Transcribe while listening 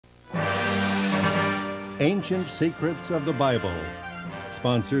Ancient Secrets of the Bible.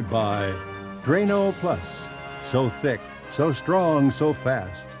 Sponsored by Drano Plus. So thick, so strong, so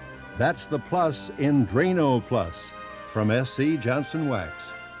fast. That's the plus in Drano Plus from SC Johnson Wax.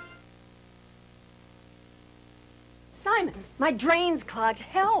 Simon, my drain's clogged.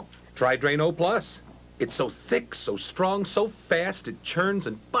 Help! Try Drano Plus. It's so thick, so strong, so fast, it churns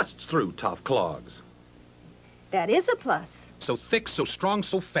and busts through tough clogs. That is a plus. So thick, so strong,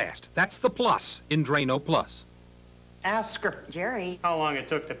 so fast. That's the plus in Drano Plus. Ask her. Jerry. How long it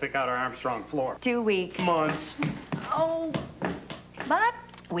took to pick out our Armstrong floor? 2 weeks. Months. Oh, but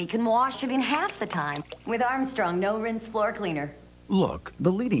we can wash it in half the time with Armstrong no-rinse floor cleaner. Look,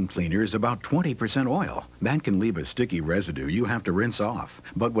 the leading cleaner is about 20% oil. That can leave a sticky residue you have to rinse off.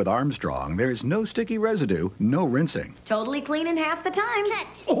 But with Armstrong, there's no sticky residue, no rinsing. Totally clean in half the time.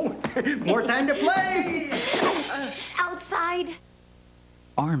 Oh, more time to play! Outside.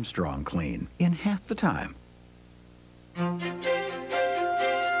 Armstrong clean in half the time.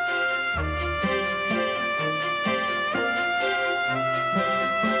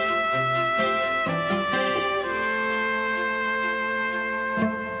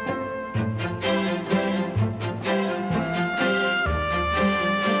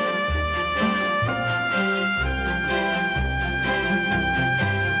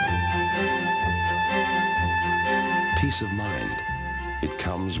 Peace of mind. It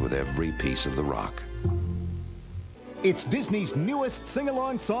comes with every piece of the rock. It's Disney's newest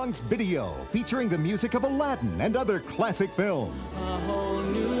sing-along songs video, featuring the music of Aladdin and other classic films.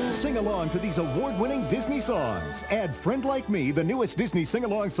 Sing along to these award-winning Disney songs. Add Friend Like Me, the newest Disney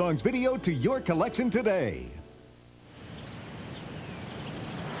sing-along songs video, to your collection today.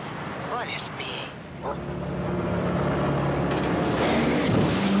 What is big?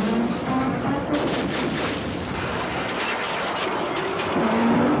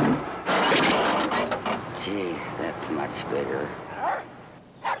 Geez, that's much bigger.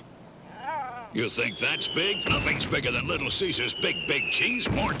 You think that's big? Nothing's bigger than Little Caesar's Big Cheese.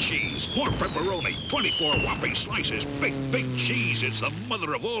 More pepperoni, 24 whopping slices. Big cheese. It's the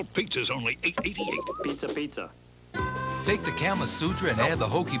mother of all pizzas, only $8.88. Pizza. Take the Kama Sutra and add the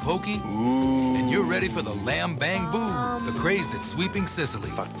Hokey Pokey, and you're ready for the Lamb Bang Boo, the craze that's sweeping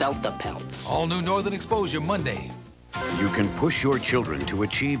Sicily. Fucked out the pelts. All new Northern Exposure Monday. You can push your children to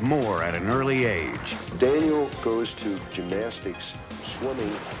achieve more at an early age. Daniel goes to gymnastics,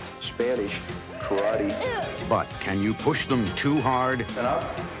 swimming, Spanish, karate. But can you push them too hard? Up,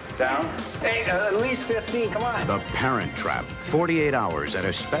 down. Hey, at least 15, come on. The Parent Trap, 48 hours at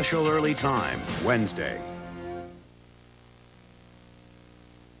a special early time, Wednesday.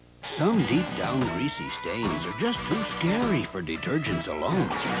 Some deep down greasy stains are just too scary for detergents alone.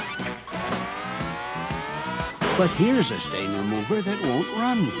 But here's a stain remover that won't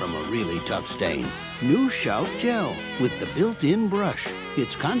run from a really tough stain. New Shout Gel with the built-in brush.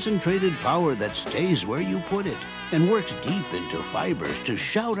 It's concentrated power that stays where you put it and works deep into fibers to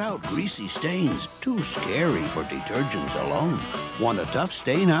shout out greasy stains too scary for detergents alone. Want a tough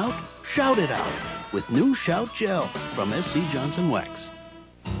stain out? Shout it out with New Shout Gel from SC Johnson Wax.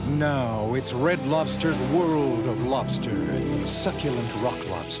 Now it's Red Lobster's world of lobster. Succulent rock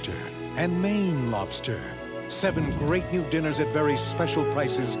lobster and Maine lobster. 7 great new dinners at very special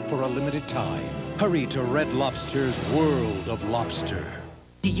prices for a limited time. Hurry to Red Lobster's world of lobster.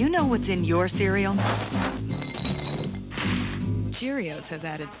 Do you know what's in your cereal? Cheerios has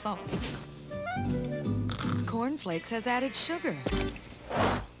added salt. Corn Flakes has added sugar.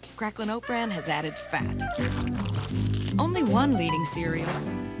 Cracklin' Oat Bran has added fat. Only one leading cereal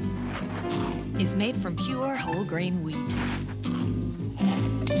is made from pure whole grain wheat,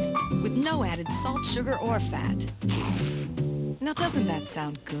 with no added salt, sugar, or fat. Now, doesn't that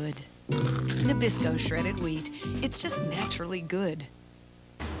sound good? Nabisco shredded wheat. It's just naturally good.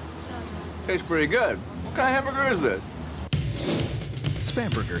 Tastes pretty good. What kind of hamburger is this?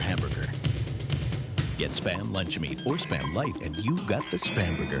 Spamburger hamburger. Get Spam lunch meat or Spam light, and you've got the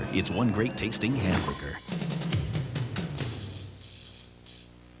Spamburger. It's one great tasting hamburger.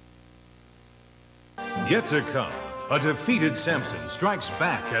 Yet to come, a defeated Samson strikes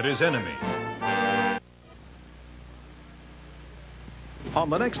back at his enemy. On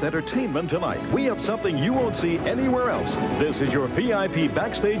the next Entertainment Tonight, we have something you won't see anywhere else. This is your VIP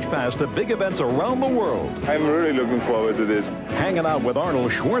backstage pass to big events around the world. I'm really looking forward to this. Hanging out with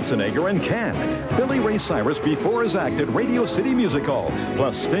Arnold Schwarzenegger in Cannes. Billy Ray Cyrus before his act at Radio City Music Hall.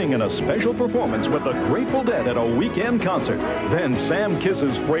 Plus Sting in a special performance with the Grateful Dead at a weekend concert. Then Sam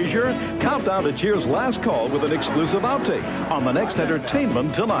kisses Frasier. Countdown to Cheers' last call with an exclusive outtake on the next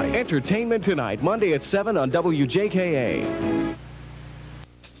Entertainment Tonight. Entertainment Tonight, Monday at 7 on WJKA.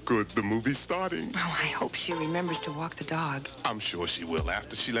 good. The movie's starting. Oh, I hope she remembers to walk the dog. I'm sure she will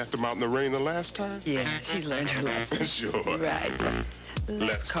after she left him out in the rain the last time. Yeah, she's learned her lesson. Sure. Right.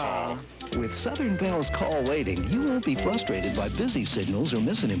 Let's call. With Southern Bell's call waiting, you won't be frustrated by busy signals or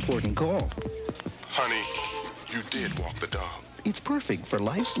miss an important call. Honey, you did walk the dog. It's perfect for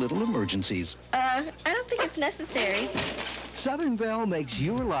life's little emergencies. I don't think it's necessary. Southern Bell makes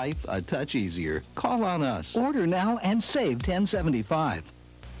your life a touch easier. Call on us. Order now and save $10.75.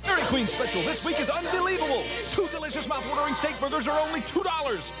 Dairy Queen special this week is unbelievable. 2 delicious mouth-watering steak burgers are only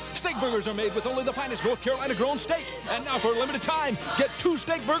 $2. Steak burgers are made with only the finest North Carolina-grown steak. And now for a limited time, get 2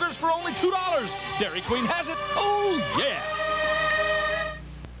 steak burgers for only $2. Dairy Queen has it. Oh, yeah.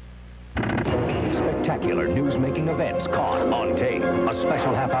 Spectacular news-making events caught on tape. A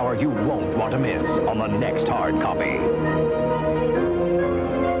special half hour you won't want to miss on the next hard copy.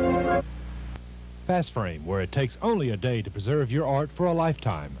 Fast Frame, where it takes only a day to preserve your art for a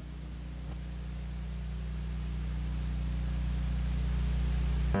lifetime.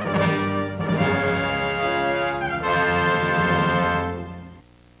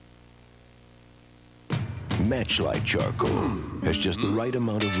 Matchlight charcoal has just the right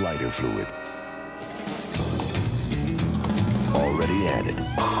amount of lighter fluid already added.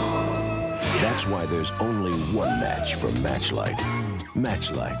 That's why there's only one match from Matchlight.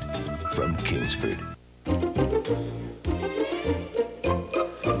 Matchlight from Kingsford.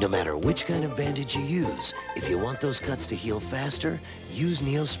 No matter which kind of bandage you use, if you want those cuts to heal faster, use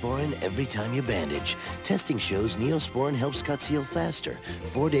Neosporin every time you bandage. Testing shows Neosporin helps cuts heal faster,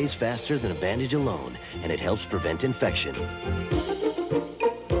 4 days faster than a bandage alone, and it helps prevent infection.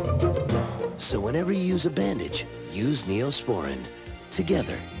 So whenever you use a bandage, use Neosporin.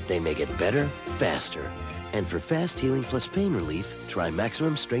 Together, they make it better, faster. And for fast healing plus pain relief, try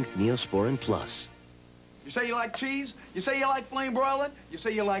Maximum Strength Neosporin Plus. You say you like cheese? You say you like flame broiling? You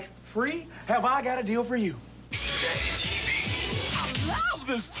say you like free? Have I got a deal for you? I love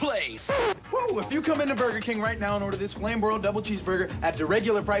this place. Woo! If you come into Burger King right now and order this flame broiled double cheeseburger at the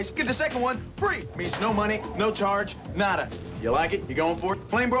regular price, get the second one free. Means no money, no charge, nada. You like it? You going for it?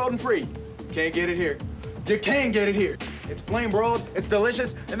 Flame broiled and free. Can't get it here. You can get it here. It's flame broiled, it's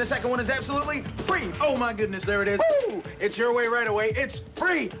delicious, and the second one is absolutely free. Oh my goodness, there it is. Woo! It's your way right away. It's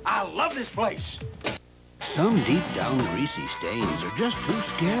free. I love this place. Some deep down greasy stains are just too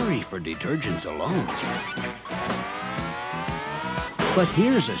scary for detergents alone. But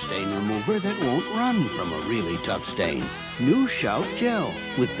here's a stain remover that won't run from a really tough stain. New Shout Gel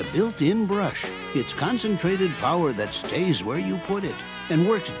with the built-in brush. It's concentrated power that stays where you put it and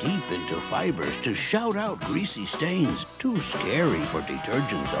works deep into fibers to shout out greasy stains too scary for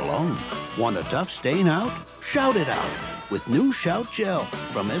detergents alone. Want a tough stain out? Shout it out with New Shout Gel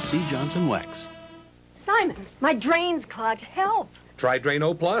from SC Johnson Wax. Simon, my drain's clogged. Help. Try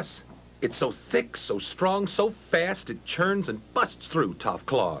Drano Plus. It's so thick, so strong, so fast, it churns and busts through tough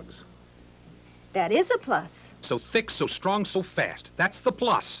clogs. That is a plus. So thick, so strong, so fast. That's the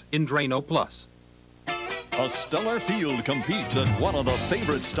plus in Drano Plus. A stellar field competes at one of the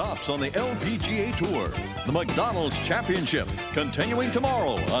favorite stops on the LPGA Tour, the McDonald's Championship, continuing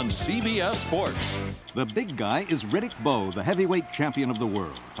tomorrow on CBS Sports. The big guy is Riddick Bowe, the heavyweight champion of the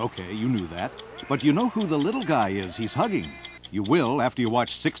world. Okay, you knew that. But you know who the little guy is he's hugging? You will after you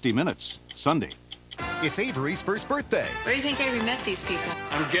watch 60 Minutes, Sunday. It's Avery's first birthday. Where do you think Avery met these people?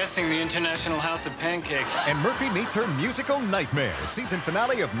 I'm guessing the International House of Pancakes. And Murphy meets her musical nightmare. Season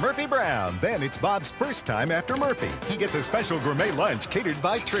finale of Murphy Brown. Then it's Bob's first time after Murphy. He gets a special gourmet lunch catered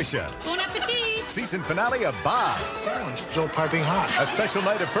by Tricia. Bon appetit! Season finale of Bob. Oh, it's still piping hot. A special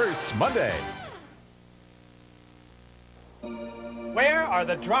night of firsts, Monday. Where are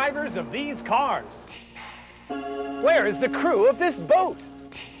the drivers of these cars? Where is the crew of this boat?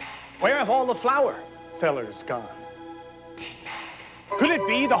 Where have all the flour sellers gone? Could it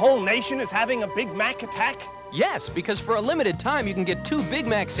be the whole nation is having a Big Mac attack? Yes, because for a limited time you can get 2 Big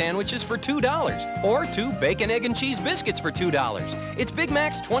Mac sandwiches for $2 or 2 bacon, egg, and cheese biscuits for $2. It's Big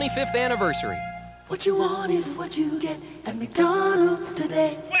Mac's 25th anniversary. What you want is what you get at McDonald's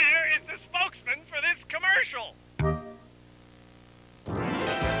today. Where is the spokesman for this commercial?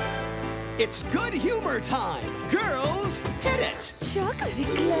 It's good humor time. Girls, hit it. Chocolate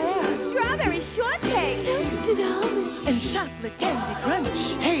eclair, strawberry shortcake, toasted almonds, and chocolate candy crunch.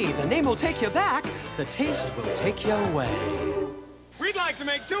 Hey, the name will take you back. The taste will take you away. We'd like to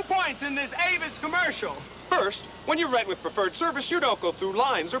make 2 points in this Avis commercial. First, when you rent with preferred service, you don't go through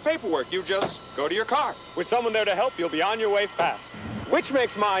lines or paperwork. You just go to your car. With someone there to help, you'll be on your way fast. Which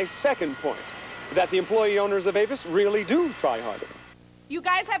makes my second point, that the employee owners of Avis really do try harder. You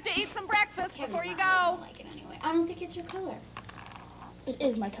guys have to eat some breakfast before you go. I don't like it anyway. I don't think it's your color. It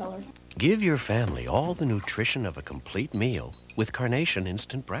is my color. Give your family all the nutrition of a complete meal with Carnation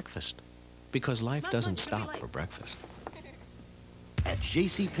Instant Breakfast. Because life doesn't stop for breakfast. At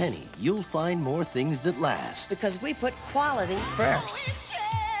JCPenney, you'll find more things that last. Because we put quality first.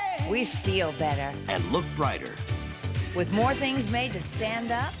 We feel better. And look brighter. With more things made to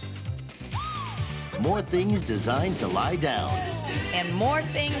stand up. More things designed to lie down. And more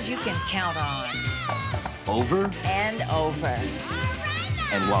things you can count on. Over and over.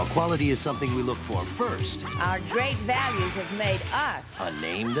 And while quality is something we look for first, our great values have made us a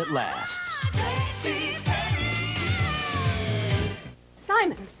name that lasts.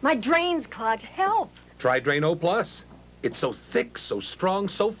 Simon, my drain's clogged. Help. Try Drano Plus. It's so thick, so strong,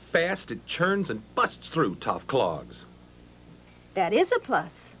 so fast, it churns and busts through tough clogs. That is a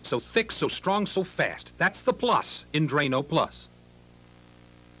plus. So thick, so strong, so fast. That's the plus in Drano Plus.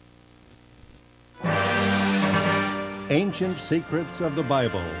 Ancient Secrets of the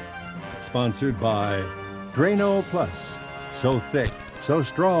Bible. Sponsored by Drano Plus. So thick, so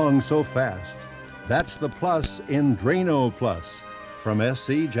strong, so fast. That's the plus in Drano Plus from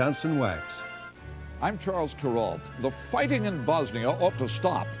SC Johnson Wax. I'm Charles Kuralt. The fighting in Bosnia ought to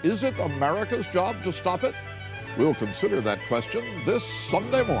stop. Is it America's job to stop it? We'll consider that question this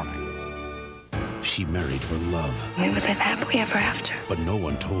Sunday morning. She married her love. We would live happily ever after. But no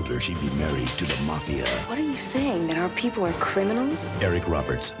one told her she'd be married to the mafia. What are you saying, that our people are criminals? Eric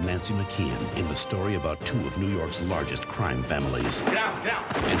Roberts, Nancy McKeon, in the story about two of New York's largest crime families. Get out, get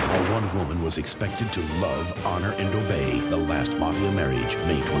out! And how one woman was expected to love, honor, and obey the last mafia marriage,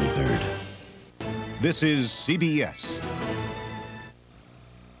 May 23rd. This is CBS.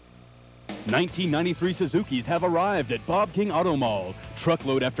 1993 Suzukis have arrived at Bob King Auto Mall.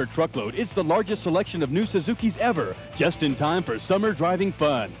 Truckload after truckload, it's the largest selection of new Suzukis ever, just in time for summer driving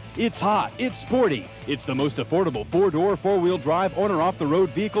fun. It's hot, it's sporty, it's the most affordable four-door, four-wheel drive on or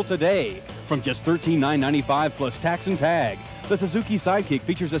off-the-road vehicle today. From just $13,995 plus tax and tag. The Suzuki Sidekick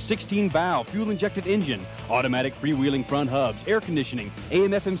features a 16-valve, fuel-injected engine, automatic freewheeling front hubs, air conditioning,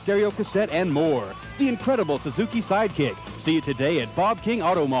 AM/FM stereo cassette, and more. The incredible Suzuki Sidekick. See it today at Bob King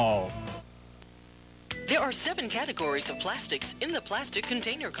Auto Mall. There are 7 categories of plastics in the Plastic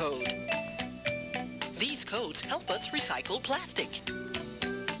Container Code. These codes help us recycle plastic.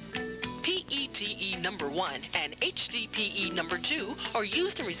 PETE number 1 and HDPE number 2 are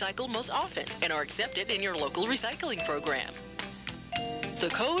used and recycled most often and are accepted in your local recycling program. The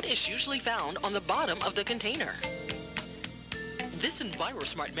code is usually found on the bottom of the container. This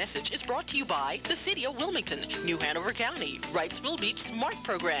EnviroSmart message is brought to you by the City of Wilmington, New Hanover County, Wrightsville Beach Smart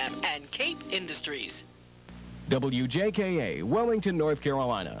Program, and Cape Industries. WJKA, Wilmington, North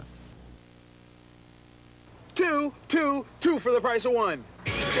Carolina. Two for the price of one.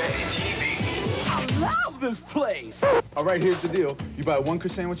 I love this place. All right, here's the deal. You buy one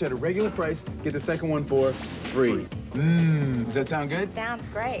Chris sandwich at a regular price, get the second one for free. Does that sound good? Sounds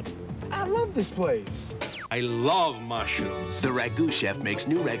great. I love this place. I love mushrooms. The Ragu chef makes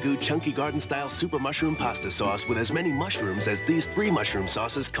new Ragu Chunky Garden-style super mushroom pasta sauce with as many mushrooms as these 3 mushroom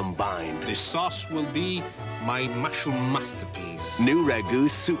sauces combined. The sauce will be my mushroom masterpiece. New Ragu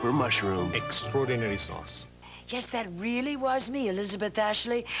super mushroom. Extraordinary sauce. Yes, that really was me, Elizabeth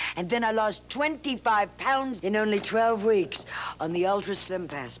Ashley. And then I lost 25 pounds in only 12 weeks on the Ultra Slim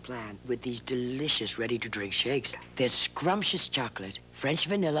Fast plan with these delicious ready-to-drink shakes. There's scrumptious chocolate, French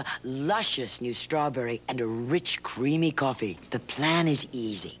vanilla, luscious new strawberry, and a rich, creamy coffee. The plan is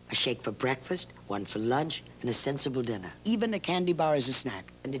easy. A shake for breakfast, one for lunch, and a sensible dinner. Even a candy bar is a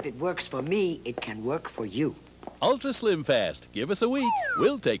snack. And if it works for me, it can work for you. Ultra Slim Fast. Give us a week.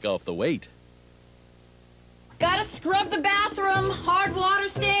 We'll take off the weight. Gotta scrub the bathroom. Hard water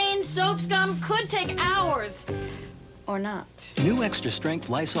stains, soap scum could take hours. Or not. New extra strength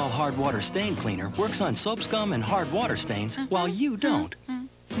Lysol hard water stain cleaner works on soap scum and hard water stains while you don't.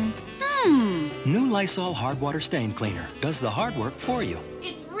 New Lysol hard water stain cleaner does the hard work for you.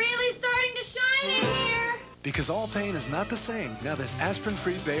 It's really starting to shine in here. Because all pain is not the same. Now there's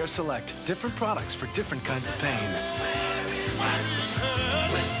aspirin-free Bayer Select. Different products for different kinds of pain.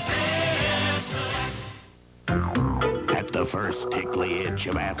 At the first tickly itch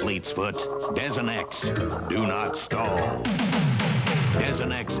of athlete's foot, Desonex. Do not stall.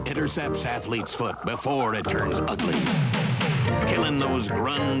 Desonex intercepts athlete's foot before it turns ugly. Killing those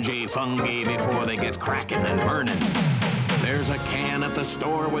grungy fungi before they get cracking and burning. There's a can at the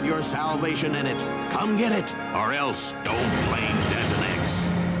store with your salvation in it. Come get it, or else don't blame Desonex.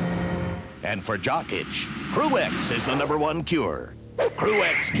 And for jock itch, Crew-X is the #1 cure.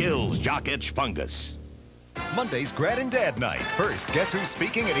 Crew-X kills jock itch fungus. Monday's Grad and Dad Night. First, guess who's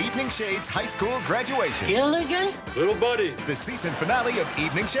speaking at Evening Shade's high school graduation? Gilligan? Little buddy. The season finale of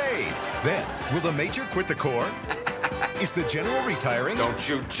Evening Shade. Then, will the Major quit the Corps? Is the General retiring? Don't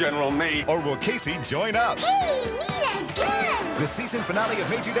shoot General me. Or will Casey join up? Hey, need a gun! The season finale of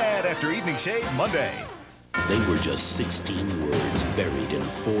Major Dad after Evening Shade Monday. They were just 16 words buried in a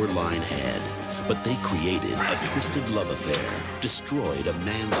 4-line ad. But they created a twisted love affair, destroyed a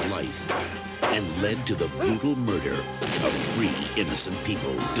man's life, and led to the brutal murder of 3 innocent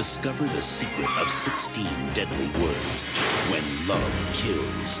people. Discover the secret of 16 deadly words when love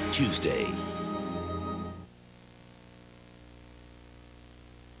kills. Tuesday.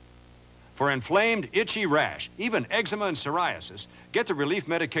 For inflamed, itchy rash, even eczema and psoriasis, get the relief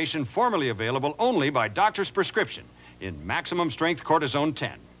medication formerly available only by doctor's prescription in maximum strength cortisone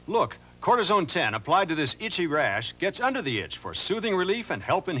 10. Look, cortisone 10 applied to this itchy rash gets under the itch for soothing relief and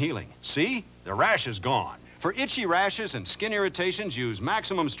help in healing. See? The rash is gone. For itchy rashes and skin irritations, use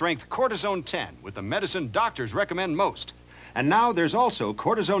maximum strength cortisone 10 with the medicine doctors recommend most. And now there's also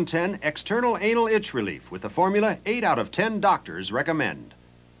cortisone 10 external anal itch relief with the formula 8 out of 10 doctors recommend.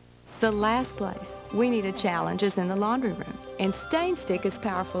 The last place we need a challenge is in the laundry room. And Stain Stick is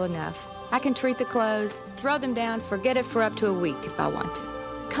powerful enough. I can treat the clothes, throw them down, forget it for up to a week if I want to.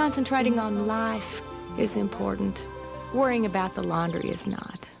 Concentrating on life is important. Worrying about the laundry is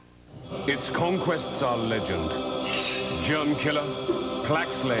not. Its conquests are legend. Germ killer,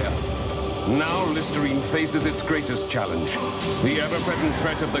 plaque slayer. Now Listerine faces its greatest challenge. The ever-present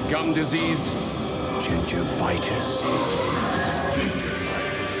threat of the gum disease, gingivitis.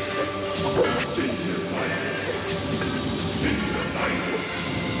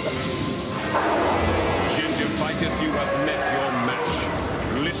 Gingivitis, you have met your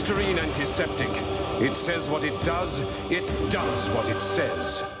match. Listerine antiseptic. It says what it does what it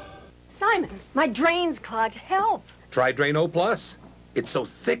says. Simon, my drain's clogged. Help. Try Drano Plus. It's so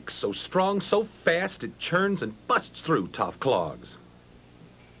thick, so strong, so fast, it churns and busts through tough clogs.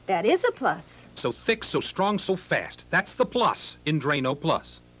 That is a plus. So thick, so strong, so fast. That's the plus in Drano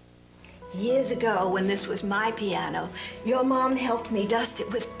Plus. Years ago, when this was my piano, your mom helped me dust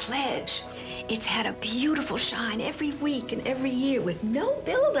it with Pledge. It's had a beautiful shine every week and every year with no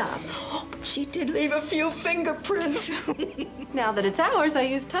buildup. Oh, but she did leave a few fingerprints. Now that it's ours, I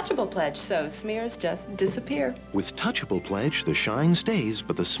use Touchable Pledge, so smears just disappear. With Touchable Pledge, the shine stays,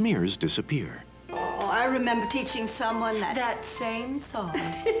 but the smears disappear. Oh, I remember teaching someone that same song.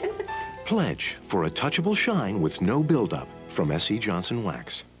 Pledge for a touchable shine with no buildup from S.C. Johnson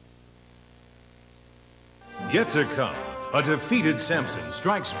Wax. Yet to come, a defeated Samson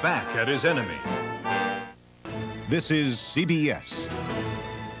strikes back at his enemy. This is CBS.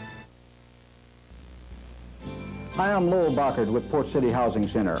 Hi, I'm Lowell Bockard with Port City Housing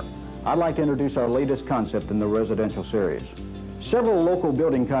Center. I'd like to introduce our latest concept in the residential series. Several local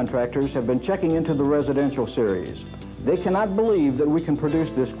building contractors have been checking into the residential series. They cannot believe that we can produce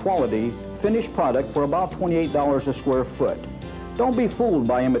this quality, finished product for about $28 a square foot. Don't be fooled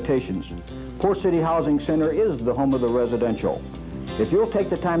by imitations. Port City Housing Center is the home of the residential. If you'll take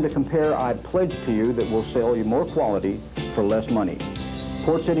the time to compare, I pledge to you that we'll sell you more quality for less money.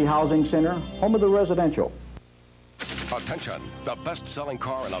 Port City Housing Center, home of the residential. Attention, the best-selling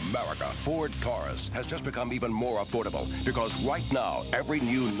car in America, Ford Taurus, has just become even more affordable because right now, every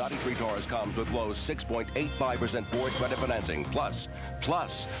new 93 Taurus comes with low 6.85% Ford credit financing, plus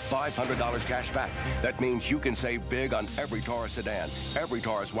 $500 cash back. That means you can save big on every Taurus sedan, every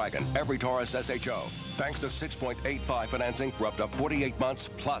Taurus wagon, every Taurus SHO. Thanks to 6.85 financing for up to 48 months,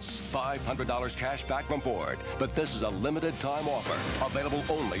 plus $500 cash back from Ford. But this is a limited-time offer, available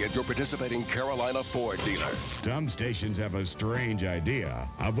only at your participating Carolina Ford dealer. Some stations have a strange idea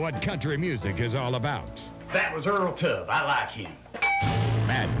of what country music is all about. That was Earl Tubb. I like him.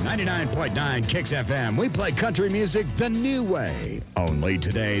 At 99.9 Kicks FM, we play country music the new way. Only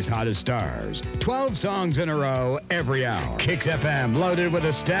today's hottest stars. 12 songs in a row every hour. Kicks FM loaded with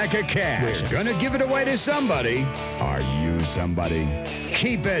a stack of cash. We're gonna give it away to somebody. Are you somebody?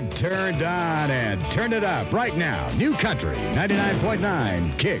 Keep it turned on and turn it up right now. New Country,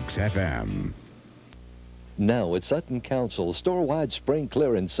 99.9 Kicks FM. Now at Sutton Council, store-wide spring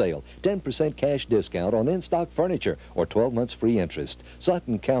clearance sale. 10% cash discount on in-stock furniture or 12 months free interest.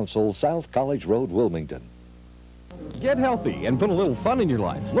 Sutton Council, South College Road, Wilmington. Get healthy and put a little fun in your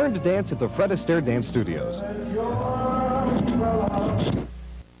life. Learn to dance at the Fred Astaire Dance Studios.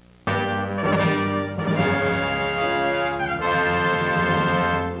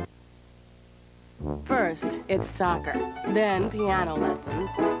 First, it's soccer. Then piano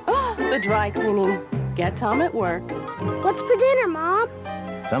lessons. Oh, the dry cleaning. Get Tom at work. What's for dinner, Mom?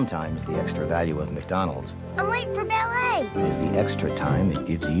 Sometimes the extra value of McDonald's I'm late for ballet. is the extra time it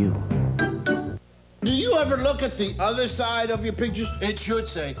gives you. Do you ever look at the other side of your pictures? It should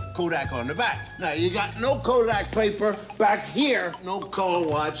say Kodak on the back. Now, you got no Kodak paper back here. No color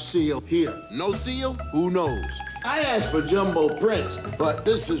watch seal here. No seal? Who knows? I asked for jumbo prints, but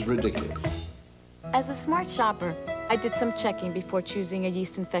this is ridiculous. As a smart shopper, I did some checking before choosing a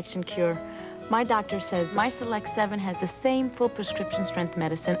yeast infection cure. My doctor says my Select 7 has the same full prescription strength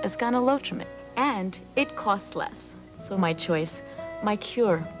medicine as Gynolotrimate, and it costs less. So my choice, my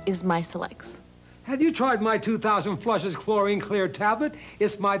cure, is my Selects. Have you tried my 2000 Flushes Chlorine Clear tablet?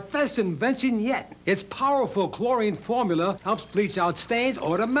 It's my best invention yet. Its powerful chlorine formula helps bleach out stains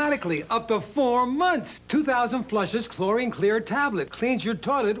automatically, up to 4 months. 2000 Flushes Chlorine Clear tablet cleans your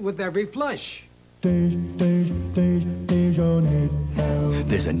toilet with every flush.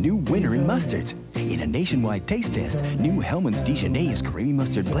 There's a new winner in mustards. In a nationwide taste test, new Hellmann's Dijonnaise creamy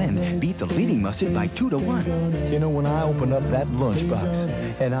mustard blend beat the leading mustard by 2 to 1. You know, when I opened up that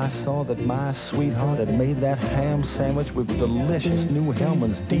lunchbox and I saw that my sweetheart had made that ham sandwich with delicious new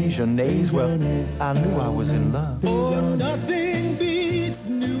Hellmann's Dijonnaise, well, I knew I was in love. Oh, nothing beats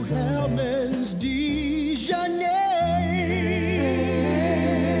new Hellmann's Dijonnaise.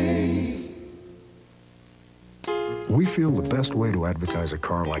 We feel the best way to advertise a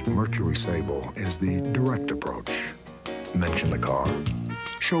car like Mercury Sable is the direct approach. Mention the car,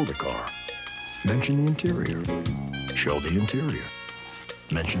 show the car. Mention the interior, show the interior.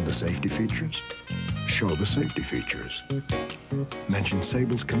 Mention the safety features, show the safety features. Mention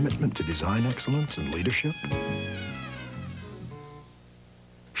Sable's commitment to design excellence and leadership.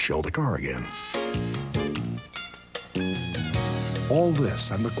 Show the car again. All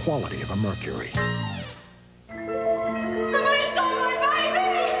this and the quality of a Mercury.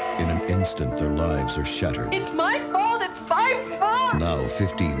 In an instant, their lives are shattered. It's my fault. It's my fault. Now,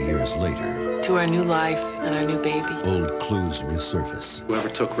 15 years later, To our new life and our new baby. old clues resurface. Whoever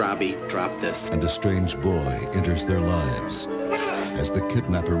took Robbie, drop this. And a strange boy enters their lives. Has the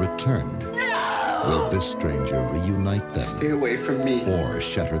kidnapper returned? Will this stranger reunite them? Stay away from me. Or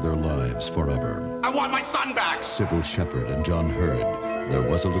shatter their lives forever? I want my son back! Sybil Shepherd and John Hurd. There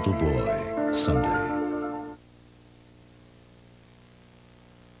Was a Little Boy. Sunday.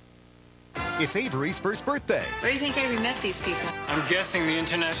 It's Avery's first birthday. Where do you think Avery met these people? I'm guessing the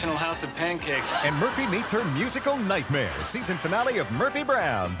International House of Pancakes. And Murphy meets her musical nightmare. Season finale of Murphy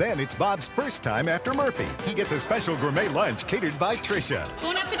Brown. Then it's Bob's first time after Murphy. He gets a special gourmet lunch catered by Tricia.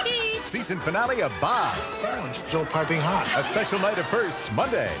 Bon appetit! Season finale of Bob. Oh, it's still piping hot. A special night of firsts,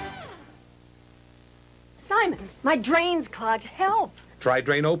 Monday. Simon, my drain's clogged. Help. Try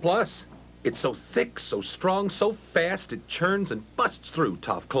Drano Plus. It's so thick, so strong, so fast, it churns and busts through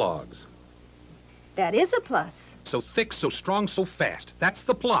tough clogs. That is a plus. So thick, so strong, so fast. That's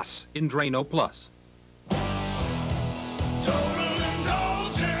the plus in Drano Plus.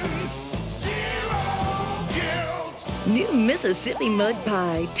 New Mississippi Mud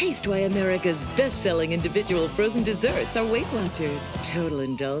Pie. Taste why America's best-selling individual frozen desserts are Weight Watchers. Total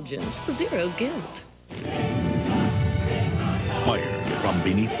indulgence, zero guilt. Fire from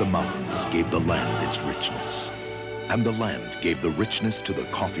beneath the mountains gave the land its richness. And the land gave the richness to the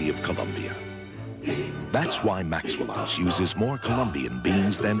coffee of Colombia. That's why Maxwell House uses more Colombian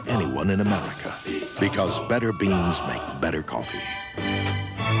beans than anyone in America. Because better beans make better coffee.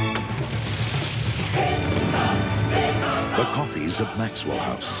 The coffees of Maxwell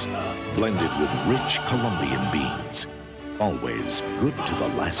House, blended with rich Colombian beans. Always good to the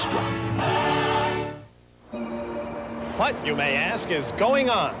last drop. What, you may ask, is going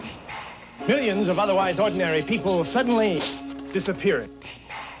on? Millions of otherwise ordinary people suddenly disappearing.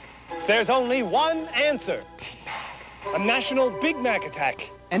 There's only one answer. A national Big Mac attack.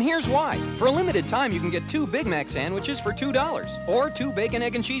 And here's why. For a limited time, you can get 2 Big Mac sandwiches for $2, or 2 bacon,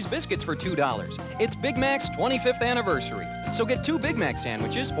 egg, and cheese biscuits for $2. It's Big Mac's 25th anniversary. So get 2 Big Mac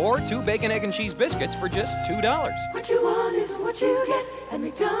sandwiches, or 2 bacon, egg, and cheese biscuits for just $2. What you want is what you get at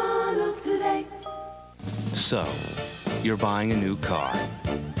McDonald's today. So, you're buying a new car.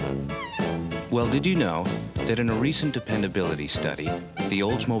 Well, did you know that in a recent dependability study, the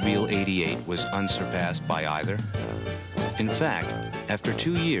Oldsmobile 88 was unsurpassed by either? In fact, after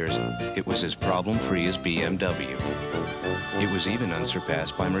 2 years, it was as problem-free as BMW. It was even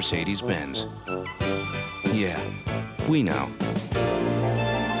unsurpassed by Mercedes-Benz. Yeah, we know.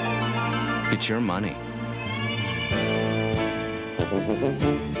 It's your money.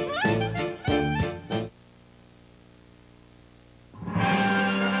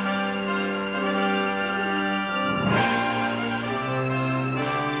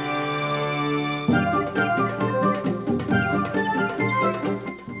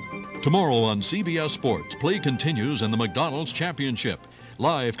 Tomorrow on CBS Sports, play continues in the McDonald's Championship.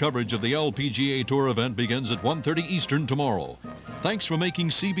 Live coverage of the LPGA Tour event begins at 1:30 Eastern tomorrow. Thanks for making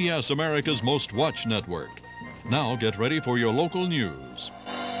CBS America's most watched network. Now get ready for your local news.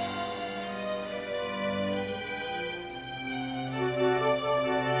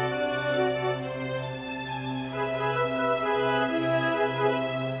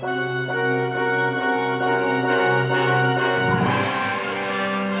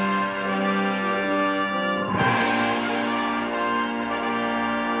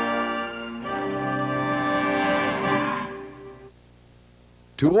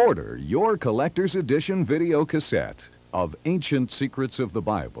 To order your collector's edition video cassette of Ancient Secrets of the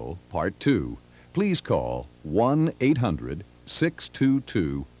Bible, Part 2, please call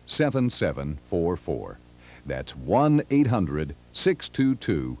 1-800-622-7744. That's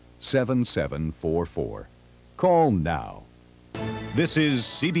 1-800-622-7744. Call now. This is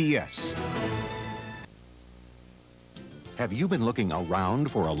CBS. Have you been looking around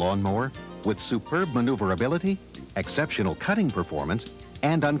for a lawnmower with superb maneuverability, exceptional cutting performance,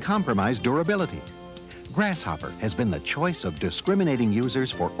 and uncompromised durability? Grasshopper has been the choice of discriminating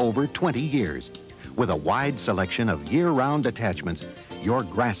users for over 20 years. With a wide selection of year-round attachments, your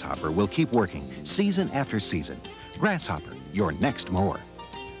Grasshopper will keep working season after season. Grasshopper, your next mower.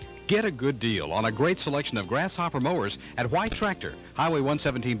 Get a good deal on a great selection of Grasshopper mowers at White Tractor, Highway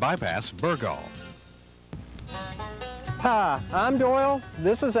 117 Bypass, Burgal. Hi, I'm Doyle.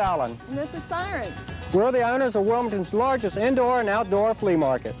 This is Alan. And this is Siren. We're the owners of Wilmington's largest indoor and outdoor flea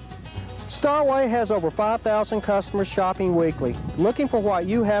market. Starway has over 5,000 customers shopping weekly, looking for what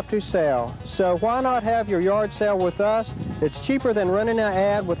you have to sell. So why not have your yard sale with us? It's cheaper than running an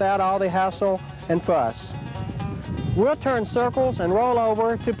ad without all the hassle and fuss. We'll turn circles and roll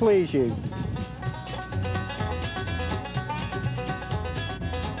over to please you.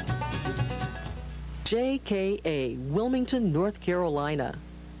 JKA, Wilmington, North Carolina.